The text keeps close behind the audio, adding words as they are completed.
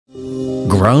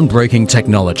groundbreaking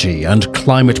technology and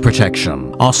climate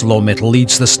protection, ArcelorMittal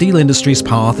leads the steel industry's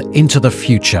path into the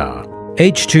future.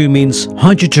 H2 means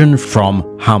hydrogen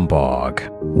from Hamburg.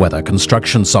 Whether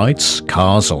construction sites,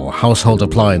 cars or household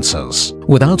appliances.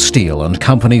 Without steel and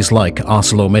companies like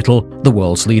ArcelorMittal, the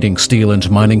world's leading steel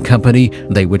and mining company,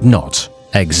 they would not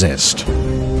exist.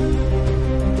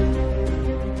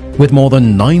 With more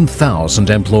than 9,000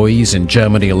 employees in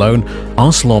Germany alone,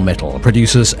 ArcelorMittal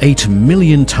produces 8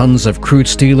 million tons of crude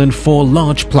steel in 4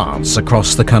 large plants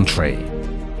across the country.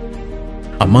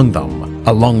 Among them,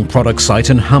 a long product site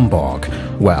in Hamburg,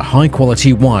 where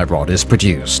high-quality wire rod is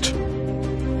produced.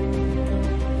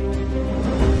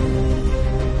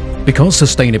 Because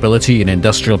sustainability in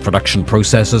industrial production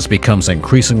processes becomes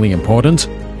increasingly important,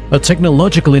 a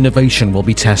technological innovation will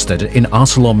be tested in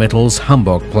ArcelorMittal's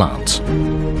Hamburg plant.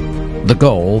 The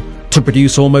goal, to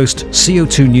produce almost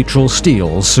CO2-neutral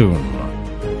steel soon.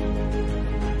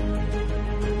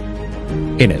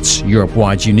 In its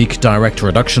Europe-wide unique direct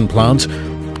reduction plant,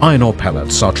 iron ore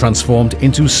pellets are transformed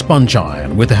into sponge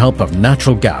iron with the help of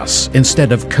natural gas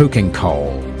instead of coking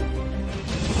coal.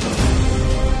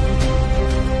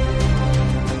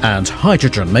 And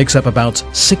hydrogen makes up about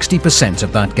 60%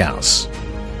 of that gas.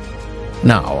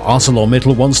 Now,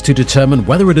 ArcelorMittal wants to determine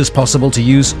whether it is possible to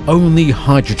use only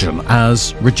hydrogen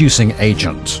as reducing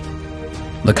agent.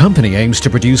 The company aims to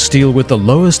produce steel with the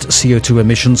lowest CO2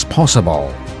 emissions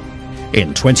possible.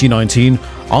 In 2019,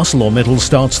 ArcelorMittal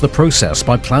starts the process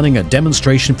by planning a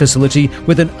demonstration facility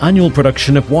with an annual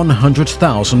production of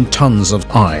 100,000 tons of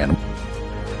iron.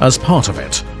 As part of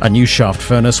it, a new shaft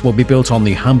furnace will be built on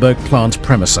the Hamburg plant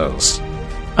premises.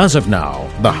 As of now,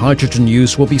 the hydrogen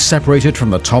used will be separated from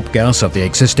the top gas of the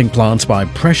existing plant by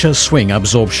pressure swing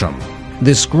absorption.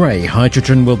 This grey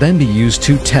hydrogen will then be used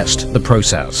to test the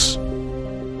process.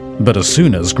 But as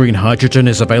soon as green hydrogen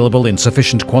is available in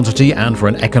sufficient quantity and for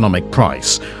an economic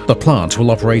price, the plant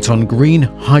will operate on green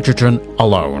hydrogen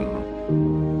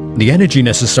alone. The energy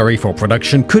necessary for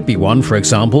production could be won, for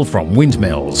example, from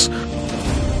windmills,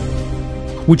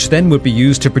 which then would be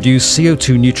used to produce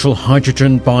CO2-neutral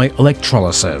hydrogen by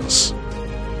electrolysis.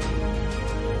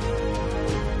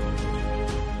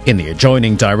 In the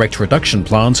adjoining direct reduction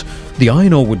plant, the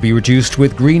iron ore would be reduced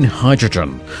with green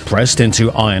hydrogen, pressed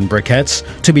into iron briquettes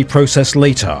to be processed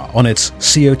later on its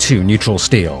CO2-neutral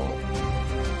steel.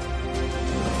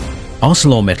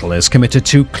 ArcelorMittal is committed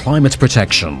to climate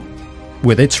protection.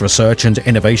 With its research and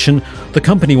innovation, the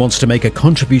company wants to make a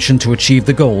contribution to achieve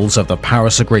the goals of the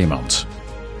Paris Agreement.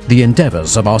 The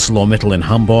endeavors of ArcelorMittal in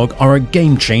Hamburg are a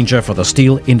game-changer for the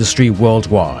steel industry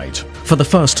worldwide. For the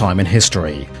first time in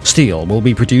history, steel will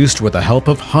be produced with the help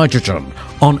of hydrogen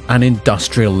on an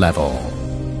industrial level.